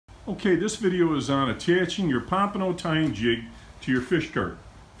Okay, this video is on attaching your Pompano tying jig to your fish cart.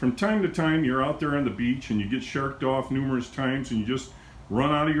 From time to time you're out there on the beach and you get sharked off numerous times and you just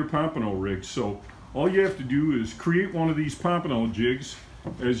run out of your Pompano rig. So all you have to do is create one of these Pompano jigs,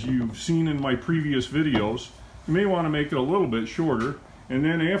 as you've seen in my previous videos. You may want to make it a little bit shorter, and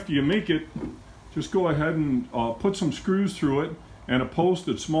then after you make it, just go ahead and put some screws through it and a post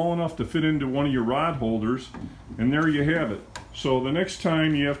that's small enough to fit into one of your rod holders, and there you have it. So the next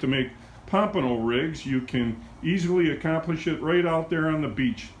time you have to make Pompano rigs, you can easily accomplish it right out there on the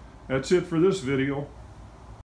beach. That's it for this video.